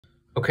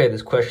Okay,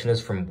 this question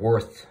is from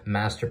Worth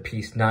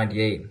Masterpiece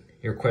 98.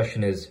 Your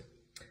question is,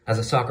 as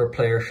a soccer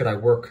player, should I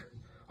work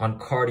on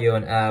cardio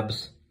and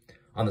abs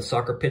on the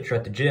soccer pitch or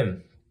at the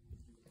gym?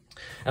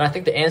 And I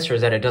think the answer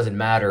is that it doesn't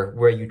matter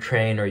where you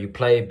train or you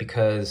play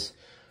because,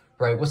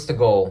 right, what's the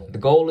goal? The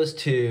goal is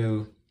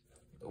to,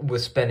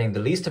 with spending the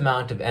least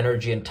amount of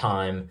energy and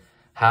time,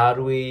 how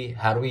do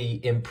we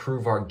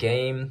improve our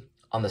game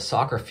on the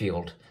soccer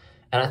field?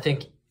 And I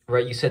think,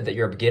 right, you said that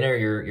you're a beginner,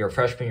 you're a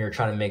freshman, you're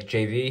trying to make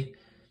JV.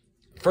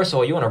 First of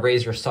all, you want to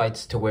raise your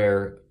sights to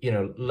where,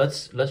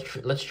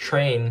 let's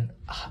train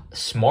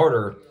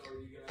smarter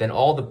than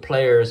all the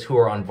players who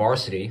are on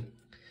varsity.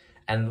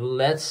 And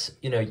if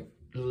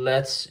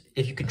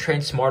you can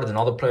train smarter than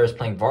all the players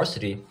playing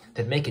varsity,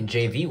 then making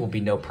JV will be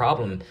no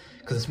problem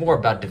because it's more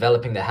about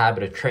developing the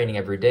habit of training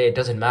every day. It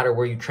doesn't matter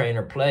where you train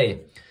or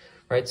play,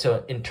 right?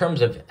 So in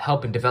terms of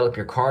helping develop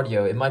your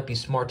cardio, it might be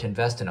smart to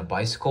invest in a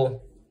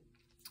bicycle.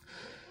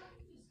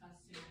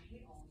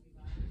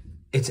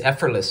 It's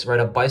effortless, right?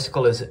 A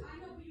bicycle is an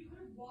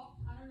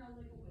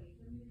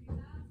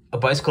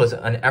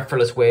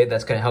effortless way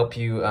that's going to help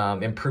you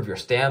improve your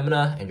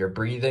stamina and your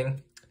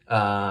breathing.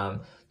 The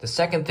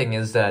second thing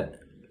is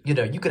that, you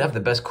could have the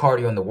best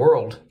cardio in the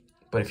world,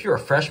 but if you're a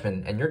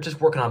freshman and you're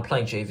just working on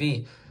playing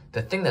JV,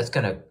 the thing that's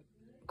going to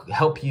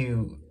help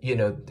you,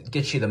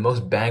 get you the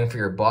most bang for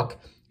your buck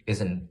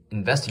is in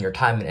investing your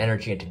time and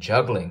energy into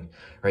juggling,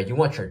 right? You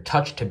want your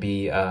touch to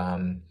be,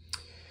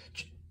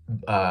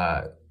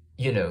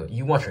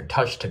 you want your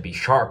touch to be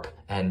sharp,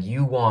 and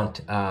you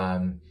want,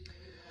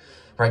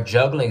 right,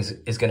 juggling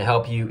is going to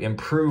help you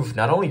improve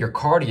not only your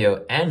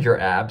cardio and your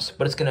abs,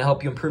 but it's going to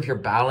help you improve your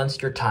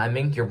balance, your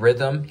timing, your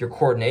rhythm, your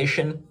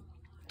coordination,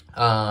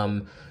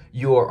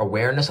 your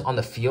awareness on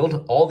the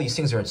field. All these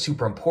things are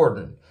super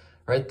important,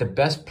 right? The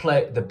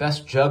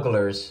best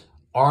jugglers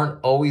aren't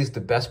always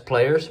the best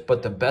players,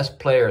 but the best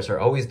players are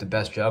always the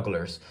best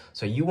jugglers.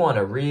 So you want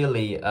to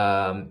really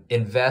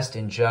invest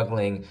in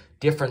juggling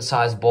different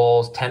size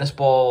balls, tennis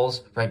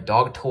balls, right?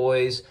 Dog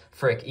toys,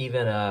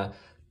 even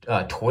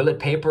toilet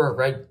paper,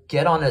 right?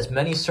 Get on as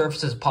many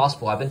surfaces as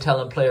possible. I've been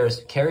telling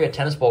players, carry a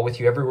tennis ball with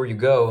you everywhere you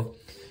go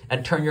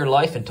and turn your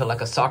life into like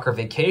a soccer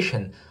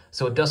vacation.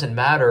 So it doesn't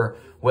matter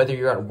whether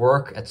you're at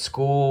work, at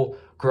school,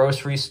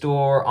 grocery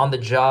store, on the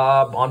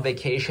job, on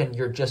vacation,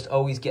 you're just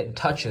always getting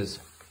touches.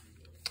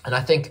 And I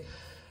think,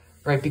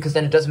 right, because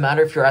then it doesn't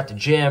matter if you're at the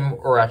gym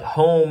or at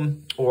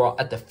home or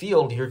at the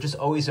field, you're just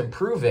always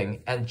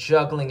improving. And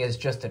juggling is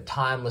just a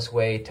timeless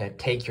way to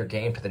take your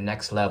game to the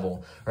next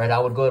level, right? I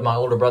would go to my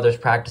older brother's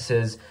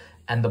practices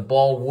and the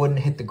ball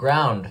wouldn't hit the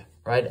ground,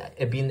 right?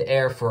 It'd be in the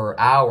air for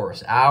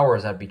hours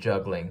I'd be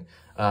juggling.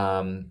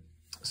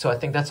 So I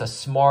think that's a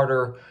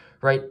smarter,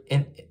 right?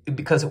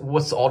 Because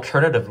what's the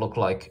alternative look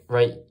like,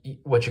 right?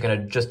 What, you're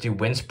going to just do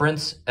wind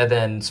sprints and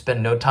then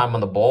spend no time on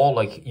the ball?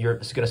 Like you're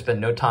just going to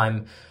spend no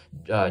time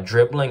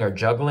dribbling or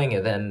juggling,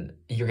 and then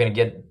you're going to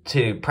get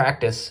to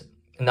practice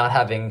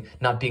not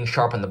being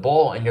sharp on the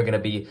ball, and you're going to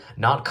be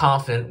not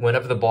confident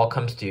whenever the ball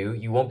comes to you.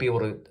 You won't be able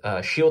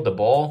to shield the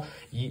ball.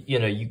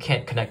 You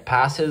can't connect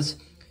passes.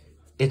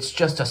 It's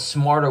just a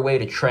smarter way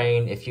to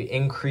train if you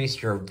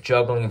increase your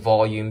juggling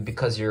volume,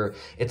 because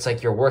it's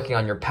like you're working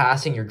on your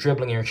passing, your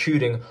dribbling, and your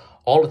shooting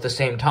all at the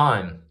same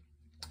time.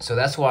 So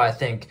that's why I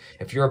think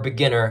if you're a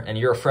beginner and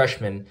you're a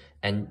freshman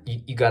and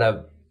you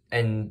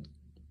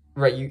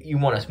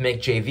want to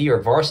make JV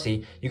or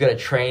varsity, you got to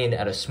train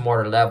at a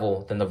smarter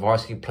level than the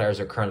varsity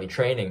players are currently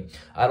training.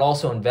 I'd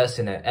also invest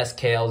in a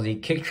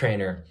SKLZ kick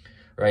trainer,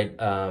 right?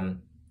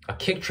 A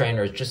kick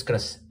trainer is just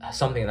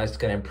something that's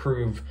going to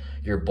improve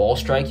your ball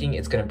striking.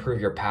 It's going to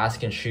improve your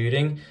passing and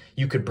shooting.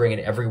 You could bring it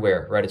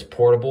everywhere, right? It's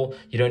portable.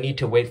 You don't need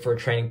to wait for a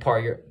training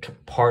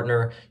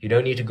partner. You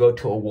don't need to go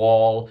to a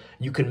wall.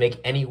 You can make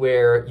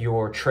anywhere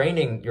your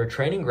training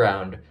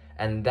ground.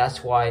 And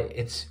that's why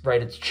it's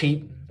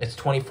cheap. It's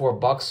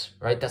 $24,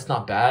 right? That's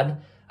not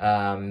bad.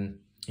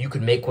 You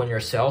could make one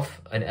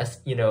yourself.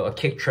 A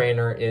kick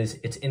trainer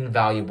it's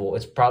invaluable.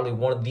 It's probably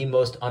one of the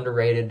most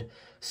underrated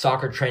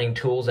soccer training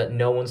tools that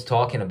no one's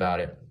talking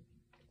about it.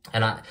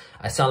 And I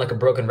sound like a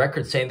broken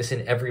record saying this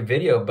in every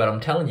video, but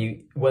I'm telling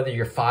you, whether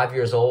you're 5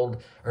 years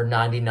old or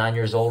 99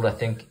 years old, I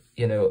think,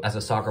 as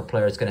a soccer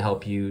player, it's going to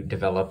help you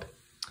develop.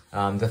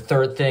 The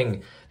third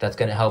thing that's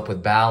going to help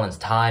with balance,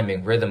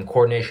 timing, rhythm,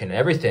 coordination,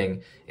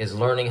 everything is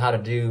learning how to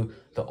do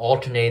the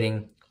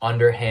alternating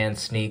underhand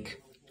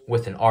sneak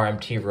with an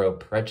RMT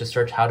rope, right? Just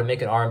search how to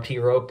make an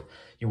RMT rope.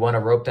 You want a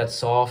rope that's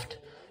soft.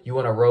 You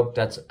want a rope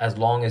that's as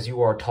long as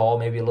you are tall,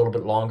 maybe a little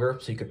bit longer,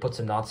 so you could put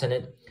some knots in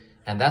it.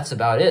 And that's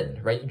about it,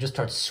 right? You just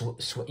start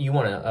you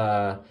want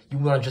to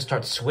just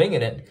start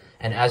swinging it,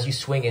 and as you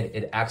swing it,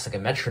 it acts like a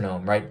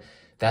metronome, right?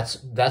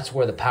 That's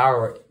where the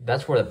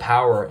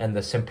power and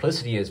the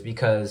simplicity is,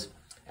 because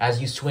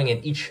as you swing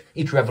it,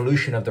 each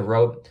revolution of the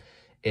rope,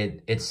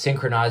 it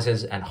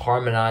synchronizes and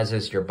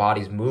harmonizes your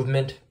body's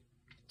movement,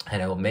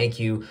 and it will make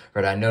you,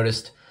 right? I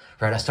noticed,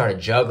 right, I started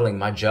juggling.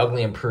 My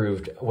juggling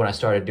improved when I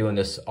started doing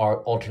this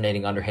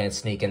alternating underhand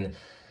sneak, and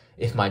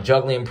if my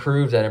juggling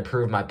improved, that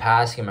improved my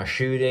passing and my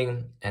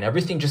shooting, and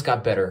everything just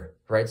got better,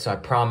 right? So I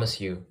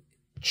promise you,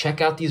 check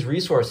out these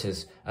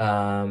resources.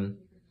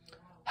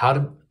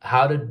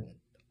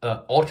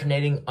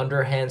 Alternating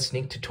underhand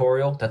sneak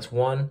tutorial, that's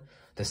one.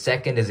 The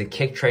second is a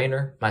kick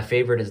trainer. My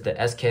favorite is the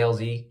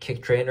SKLZ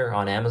kick trainer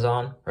on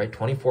Amazon, right?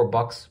 24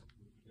 bucks.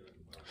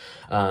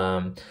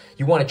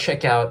 You want to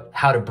check out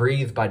How to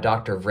Breathe by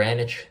Dr.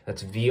 Vranich.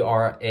 That's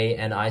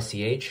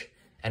Vranich.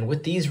 And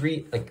with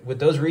with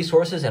those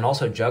resources and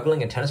also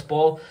juggling and tennis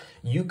ball,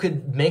 you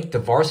could make the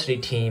varsity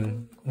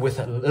team with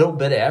a little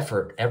bit of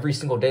effort every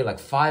single day, like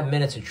 5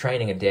 minutes of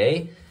training a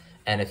day.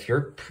 And if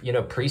your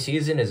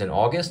preseason is in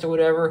August or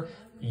whatever,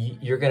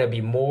 you're going to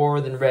be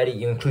more than ready.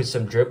 You include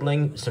some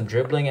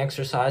dribbling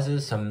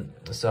exercises, some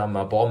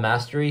ball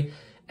mastery,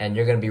 and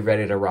you're going to be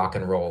ready to rock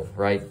and roll,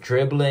 right?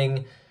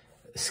 Dribbling,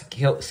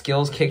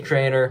 skills kick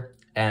trainer,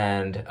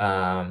 and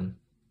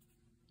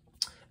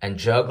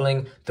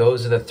juggling.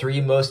 Those are the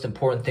three most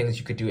important things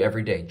you could do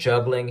every day: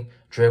 juggling,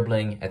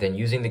 dribbling, and then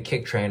using the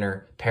kick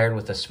trainer paired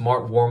with a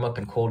smart warm up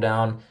and cool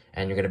down.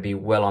 And you're going to be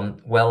well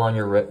on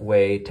your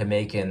way to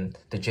making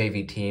the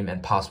JV team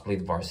and possibly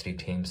the varsity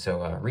team.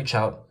 So reach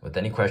out with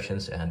any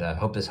questions, and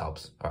hope this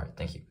helps. All right,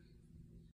 thank you.